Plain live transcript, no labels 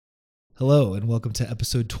Hello, and welcome to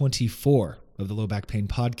episode 24 of the Low Back Pain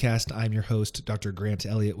Podcast. I'm your host, Dr. Grant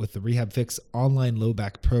Elliott with the Rehab Fix online low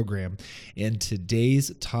back program. And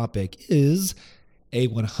today's topic is a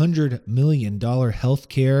 $100 million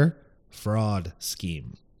healthcare fraud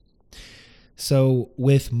scheme. So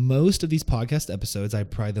with most of these podcast episodes, I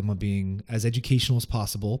pride them on being as educational as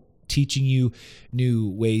possible, teaching you new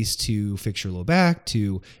ways to fix your low back,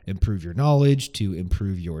 to improve your knowledge, to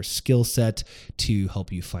improve your skill set, to help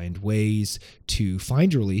you find ways to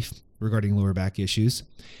find relief regarding lower back issues.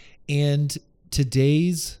 And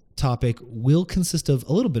today's topic will consist of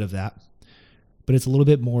a little bit of that, but it's a little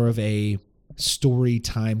bit more of a story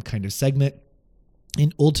time kind of segment.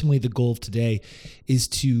 And ultimately, the goal of today is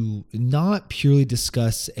to not purely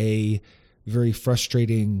discuss a very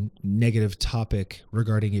frustrating negative topic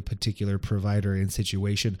regarding a particular provider and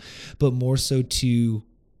situation, but more so to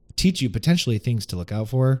teach you potentially things to look out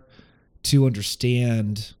for, to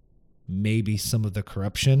understand maybe some of the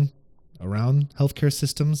corruption around healthcare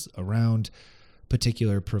systems, around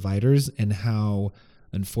particular providers, and how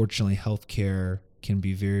unfortunately healthcare can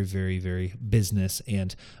be very, very, very business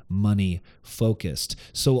and money focused.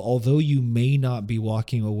 So although you may not be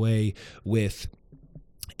walking away with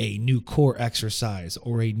a new core exercise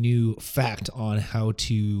or a new fact on how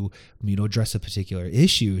to, address a particular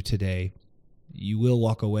issue today, you will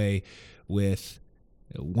walk away with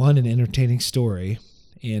an entertaining story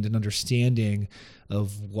and an understanding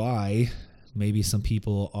of why maybe some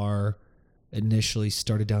people are initially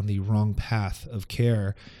started down the wrong path of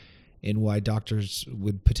care and why doctors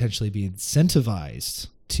would potentially be incentivized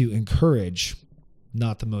to encourage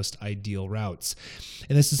not the most ideal routes.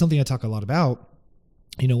 And this is something I talk a lot about.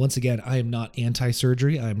 Once again, I am not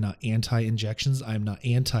anti-surgery. I am not anti-injections. I am not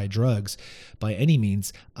anti-drugs by any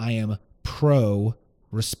means. I am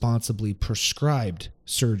pro-responsibly prescribed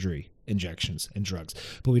surgery, injections, and drugs.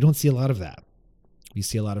 But we don't see a lot of that. We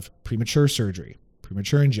see a lot of premature surgery,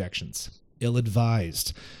 premature injections,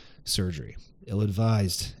 ill-advised surgery,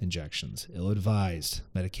 ill-advised injections, ill-advised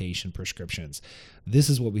medication prescriptions. This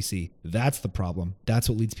is what we see. That's the problem. That's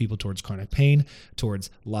what leads people towards chronic pain,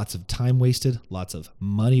 towards lots of time wasted, lots of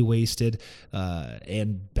money wasted,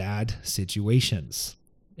 and bad situations.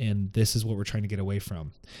 And this is what we're trying to get away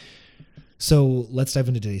from. So let's dive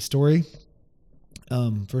into today's story.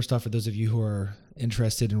 First off, for those of you who are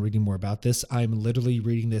interested in reading more about this, I'm literally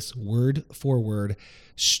reading this word for word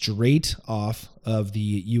straight off of the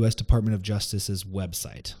U.S. Department of Justice's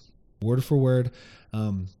website. Word for word.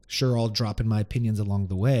 Sure, I'll drop in my opinions along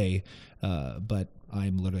the way, but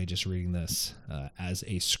I'm literally just reading this as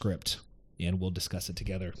a script, and we'll discuss it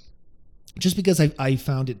together. Just because I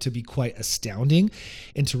found it to be quite astounding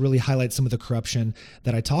and to really highlight some of the corruption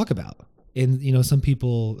that I talk about. And, some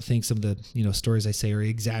people think some of the, stories I say are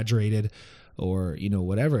exaggerated or,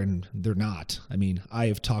 whatever, and they're not. I mean, I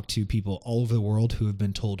have talked to people all over the world who have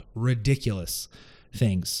been told ridiculous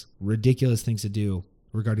things to do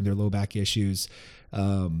regarding their low back issues.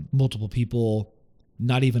 Multiple people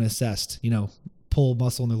not even assessed, pull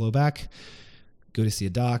muscle in their low back, go to see a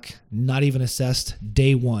doc, not even assessed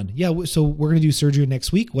day one. Yeah, so we're going to do surgery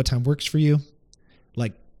next week. What time works for you?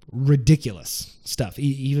 Like, ridiculous stuff,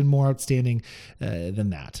 even more outstanding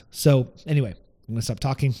than that. So anyway, I'm going to stop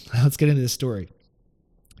talking. Let's get into this story.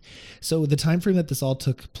 So the time frame that this all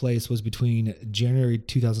took place was between January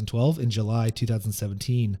 2012 and July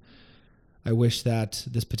 2017. I wish that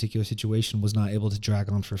this particular situation was not able to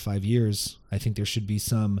drag on for 5 years. I think there should be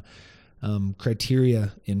some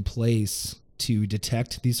criteria in place to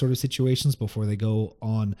detect these sort of situations before they go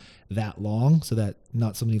on that long so that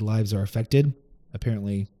not so many lives are affected.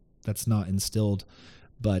 Apparently, that's not instilled,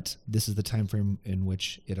 but this is the time frame in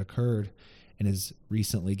which it occurred and has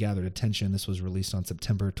recently gathered attention. This was released on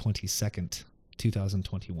September 22nd,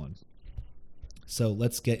 2021. So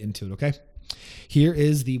let's get into it, okay? Here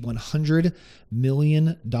is the $100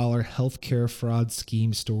 million healthcare fraud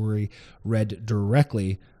scheme story read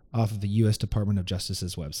directly off of the U.S. Department of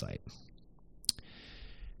Justice's website.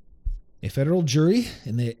 A federal jury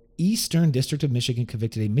in the Eastern District of Michigan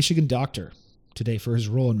convicted a Michigan doctor today for his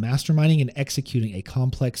role in masterminding and executing a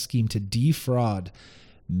complex scheme to defraud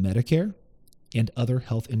Medicare and other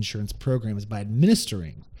health insurance programs by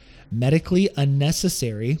administering medically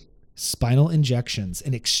unnecessary spinal injections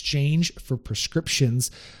in exchange for prescriptions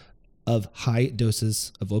of high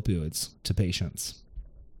doses of opioids to patients.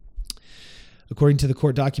 According to the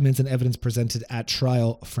court documents and evidence presented at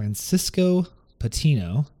trial, Francisco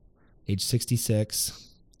Patino, age 66,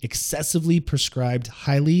 excessively prescribed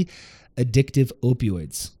highly addictive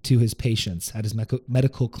opioids to his patients at his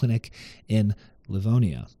medical clinic in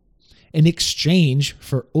Livonia. In exchange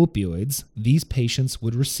for opioids, these patients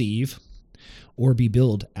would receive or be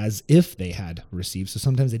billed as if they had received. So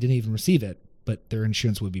sometimes they didn't even receive it, but their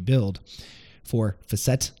insurance would be billed for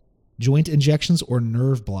facet joint injections or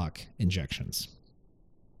nerve block injections.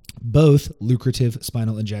 Both lucrative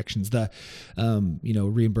spinal injections. The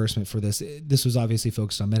reimbursement for this was obviously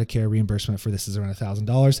focused on Medicare. Reimbursement for this is around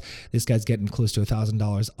 $1,000. This guy's getting close to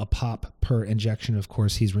 $1,000 a pop per injection. Of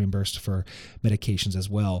course, he's reimbursed for medications as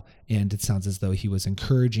well. And it sounds as though he was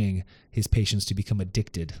encouraging his patients to become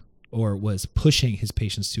addicted, or was pushing his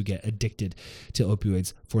patients to get addicted to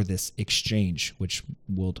opioids for this exchange, which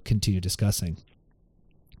we'll continue discussing.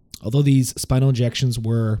 Although these spinal injections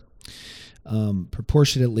were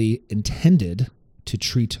proportionately intended to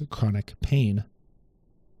treat chronic pain,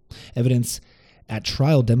 evidence at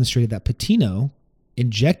trial demonstrated that Patino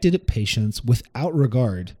injected patients without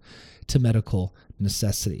regard to medical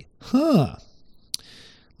necessity.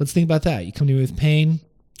 Let's think about that. You come to me with pain.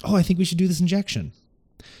 Oh, I think we should do this injection.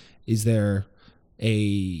 Is there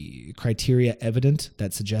a criteria evident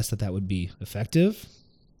that suggests that that would be effective?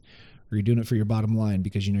 Or are you doing it for your bottom line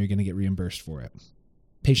because you know you're going to get reimbursed for it?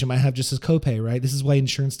 Patient might have just as copay, right? This is why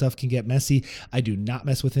insurance stuff can get messy. I do not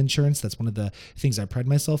mess with insurance. That's one of the things I pride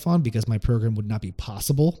myself on, because my program would not be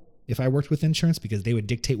possible if I worked with insurance, because they would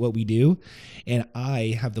dictate what we do. And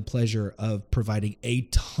I have the pleasure of providing a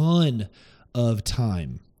ton of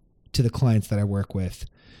time to the clients that I work with.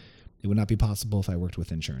 It would not be possible if I worked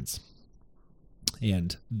with insurance.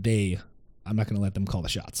 And I'm not going to let them call the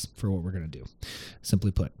shots for what we're going to do,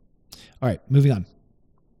 simply put. All right, moving on.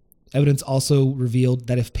 Evidence also revealed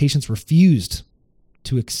that if patients refused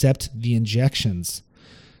to accept the injections,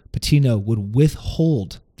 Patino would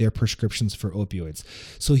withhold their prescriptions for opioids.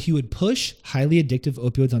 So he would push highly addictive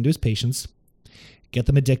opioids onto his patients, get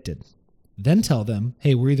them addicted, then tell them,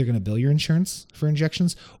 hey, we're either going to bill your insurance for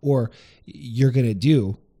injections, or you're going to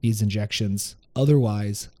do these injections.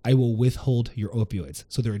 Otherwise, I will withhold your opioids.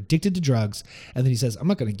 So they're addicted to drugs. And then he says, I'm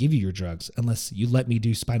not going to give you your drugs unless you let me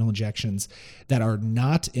do spinal injections that are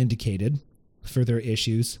not indicated for their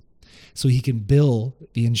issues, so he can bill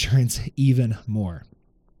the insurance even more.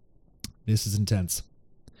 This is intense.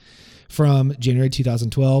 From January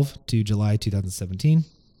 2012 to July 2017,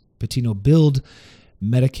 Patino billed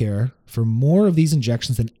Medicare for more of these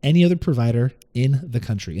injections than any other provider in the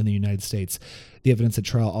country, in the United States. The evidence at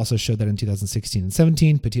trial also showed that in 2016 and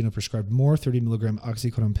 17, Patino prescribed more 30 milligram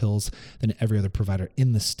oxycodone pills than every other provider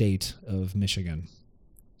in the state of Michigan.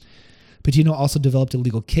 Patino also developed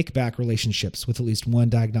illegal kickback relationships with at least one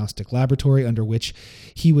diagnostic laboratory, under which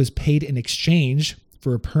he was paid in exchange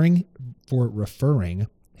for referring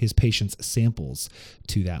his patients' samples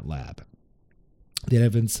to that lab. The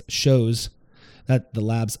evidence shows that the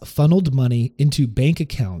labs funneled money into bank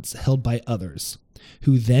accounts held by others,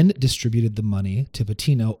 who then distributed the money to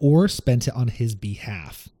Patino or spent it on his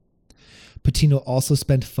behalf. Patino also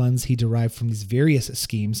spent funds he derived from these various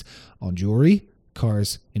schemes on jewelry,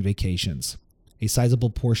 cars, and vacations. A sizable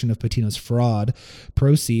portion of Patino's fraud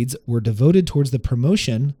proceeds were devoted towards the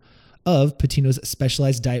promotion of Patino's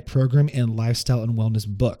specialized diet program and lifestyle and wellness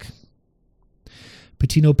book.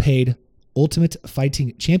 Patino paid Ultimate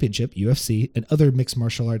Fighting Championship, UFC, and other mixed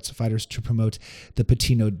martial arts fighters to promote the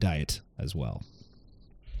Patino diet as well.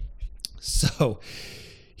 So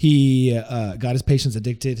he got his patients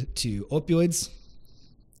addicted to opioids,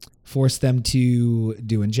 forced them to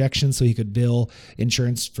do injections so he could bill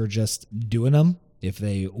insurance for just doing them. If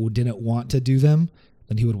they didn't want to do them,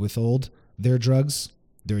 then he would withhold their drugs.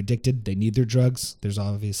 They're addicted. They need their drugs. There's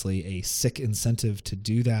obviously a sick incentive to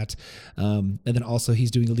do that. And then also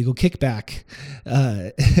he's doing illegal kickback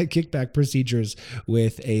procedures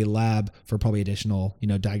with a lab for probably additional,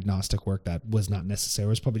 diagnostic work that was not necessary. It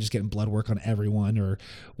was probably just getting blood work on everyone or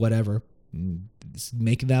whatever.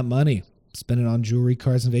 Making that money, spend it on jewelry,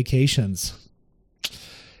 cars, and vacations.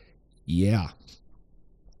 Yeah.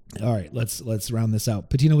 All right, let's round this out.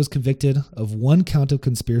 Patino was convicted of 1 count of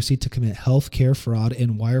conspiracy to commit healthcare fraud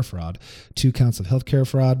and wire fraud, 2 counts of healthcare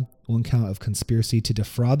fraud, 1 count of conspiracy to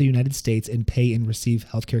defraud the United States and pay and receive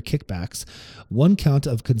healthcare kickbacks, 1 count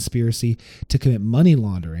of conspiracy to commit money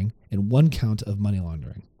laundering, and 1 count of money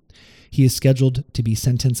laundering. He is scheduled to be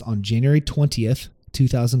sentenced on January 20th,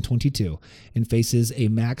 2022, and faces a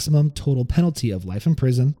maximum total penalty of life in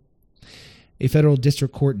prison. A federal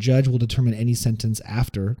district court judge will determine any sentence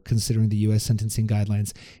after considering the U.S. sentencing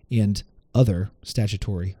guidelines and other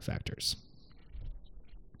statutory factors.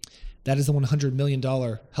 That is the $100 million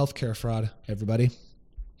healthcare fraud, everybody.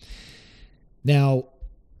 Now,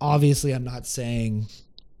 obviously, I'm not saying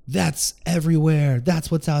that's everywhere.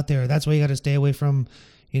 That's what's out there. That's why you got to stay away from,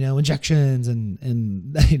 injections and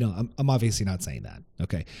I'm obviously not saying that.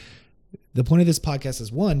 Okay. the point of this podcast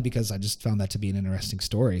is, one, because I just found that to be an interesting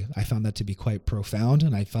story. I found that to be quite profound,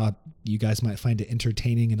 and I thought you guys might find it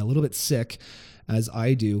entertaining and a little bit sick, as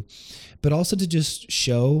I do, but also to just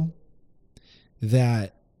show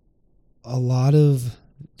that a lot of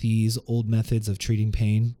these old methods of treating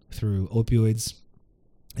pain through opioids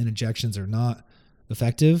and injections are not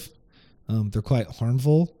effective. They're quite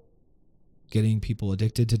harmful, getting people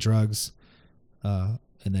addicted to drugs, and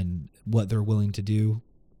then what they're willing to do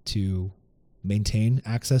to maintain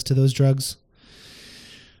access to those drugs.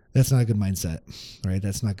 That's not a good mindset, right?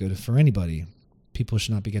 That's not good for anybody. People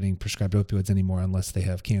should not be getting prescribed opioids anymore unless they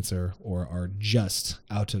have cancer or are just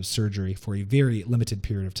out of surgery for a very limited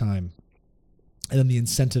period of time. And then the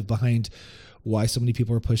incentive behind why so many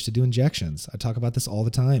people are pushed to do injections. I talk about this all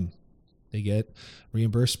the time. They get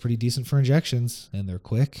reimbursed pretty decent for injections, and they're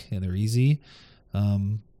quick and they're easy.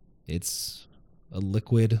 It's a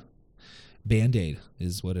liquid Band-Aid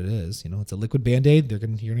is what it is. It's a liquid Band-Aid. You're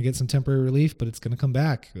going to get some temporary relief, but it's going to come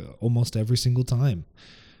back almost every single time.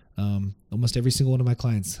 Almost every single one of my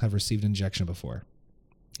clients have received an injection before.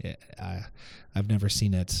 I've never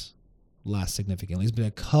seen it last significantly. There's been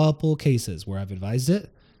a couple cases where I've advised it,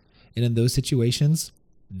 and in those situations,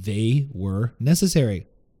 they were necessary.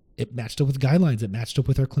 It matched up with guidelines. It matched up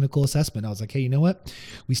with our clinical assessment. I was like, hey, you know what?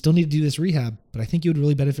 We still need to do this rehab, but I think you would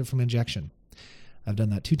really benefit from injection. I've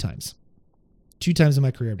done that 2 times. 2 times in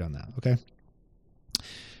my career I've done that, okay?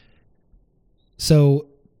 So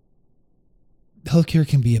healthcare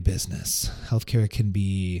can be a business. Healthcare can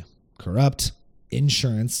be corrupt.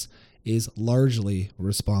 Insurance is largely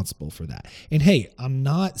responsible for that. And hey, I'm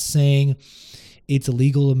not saying it's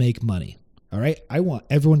illegal to make money, all right? I want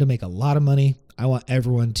everyone to make a lot of money. I want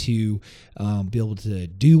everyone to be able to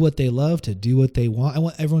do what they love, to do what they want. I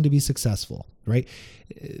want everyone to be successful, right?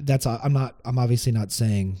 I'm obviously not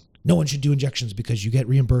saying no one should do injections because you get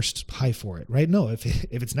reimbursed high for it, right? No, if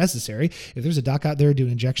it's necessary, if there's a doc out there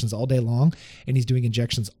doing injections all day long and he's doing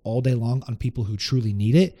injections all day long on people who truly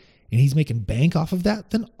need it and he's making bank off of that,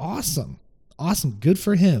 then awesome. Awesome. Good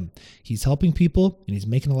for him. He's helping people and he's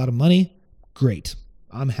making a lot of money. Great.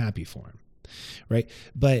 I'm happy for him, right?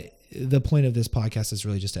 But the point of this podcast is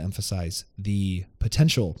really just to emphasize the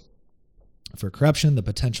potential for corruption, the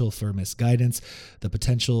potential for misguidance, the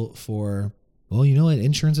potential for, well, you know what,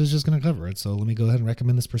 insurance is just going to cover it, so let me go ahead and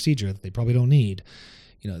recommend this procedure that they probably don't need.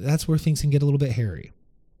 That's where things can get a little bit hairy.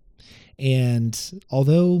 And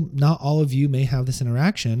although not all of you may have this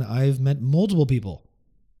interaction, I've met multiple people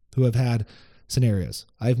who have had scenarios.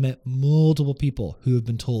 I've met multiple people who have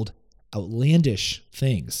been told outlandish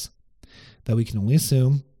things that we can only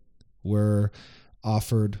assume were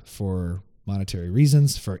offered for monetary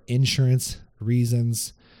reasons, for insurance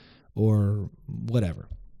reasons, or whatever.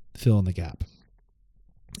 Fill in the gap.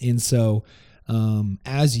 And so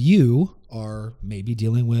as you are maybe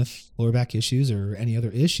dealing with lower back issues or any other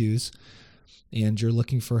issues and you're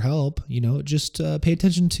looking for help, just pay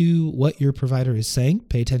attention to what your provider is saying.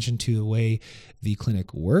 Pay attention to the way the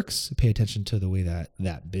clinic works. Pay attention to the way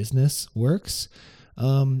that business works.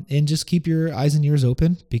 And just keep your eyes and ears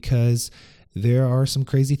open because there are some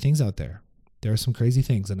crazy things out there. There are some crazy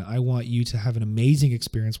things, and I want you to have an amazing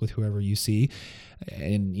experience with whoever you see.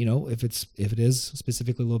 And if it is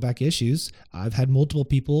specifically low back issues, I've had multiple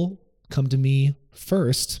people come to me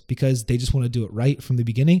first because they just want to do it right from the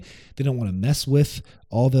beginning. They don't want to mess with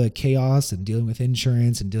all the chaos and dealing with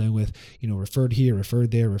insurance and dealing with, referred here,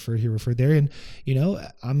 referred there, referred here, referred there. And,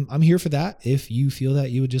 I'm here for that. If you feel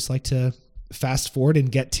that you would just like to fast forward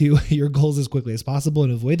and get to your goals as quickly as possible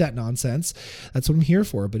and avoid that nonsense, that's what I'm here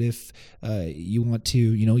for. But if you want to,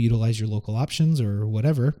 utilize your local options or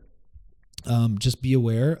whatever, just be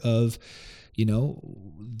aware of,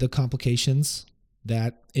 the complications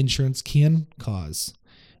that insurance can cause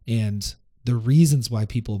and the reasons why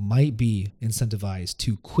people might be incentivized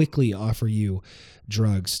to quickly offer you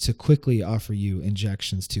drugs, to quickly offer you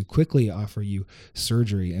injections, to quickly offer you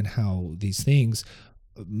surgery, and how these things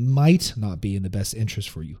might not be in the best interest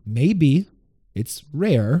for you. Maybe it's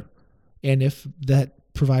rare. And if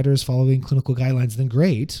that provider is following clinical guidelines, then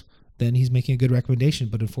great. Then he's making a good recommendation.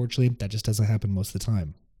 But unfortunately, that just doesn't happen most of the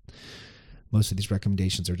time. Most of these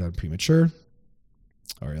recommendations are done premature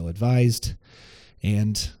or ill-advised,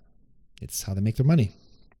 and it's how they make their money.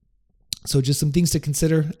 So just some things to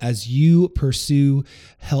consider as you pursue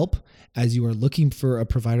help, as you are looking for a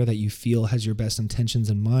provider that you feel has your best intentions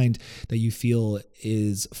in mind, that you feel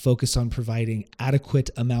is focused on providing adequate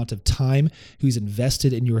amount of time, who's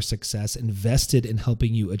invested in your success, invested in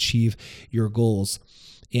helping you achieve your goals,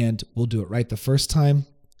 and will do it right the first time,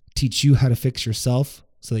 teach you how to fix yourself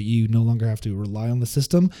so that you no longer have to rely on the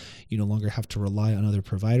system. You no longer have to rely on other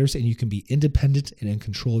providers, and you can be independent and in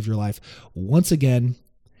control of your life once again,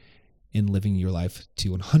 in living your life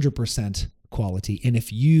to 100% quality. And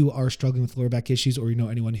if you are struggling with lower back issues, or you know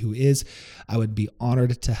anyone who is, I would be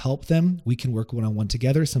honored to help them. We can work one-on-one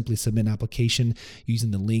together. Simply submit an application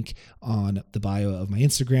using the link on the bio of my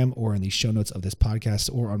Instagram, or in the show notes of this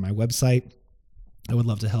podcast, or on my website. I would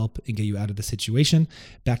love to help and get you out of the situation,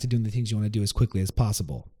 back to doing the things you want to do as quickly as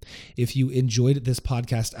possible. If you enjoyed this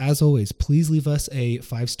podcast, as always, please leave us a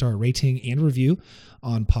 5-star rating and review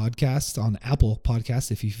on podcasts, on Apple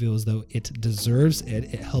Podcasts, if you feel as though it deserves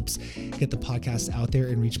it. It helps get the podcast out there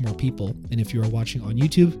and reach more people. And if you are watching on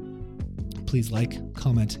YouTube, please like,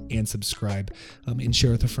 comment, and subscribe, and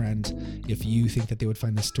share with a friend if you think that they would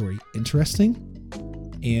find this story interesting,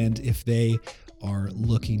 and if they are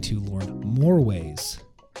looking to learn more ways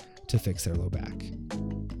to fix their low back.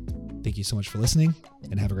 Thank you so much for listening,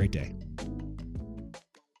 and have a great day.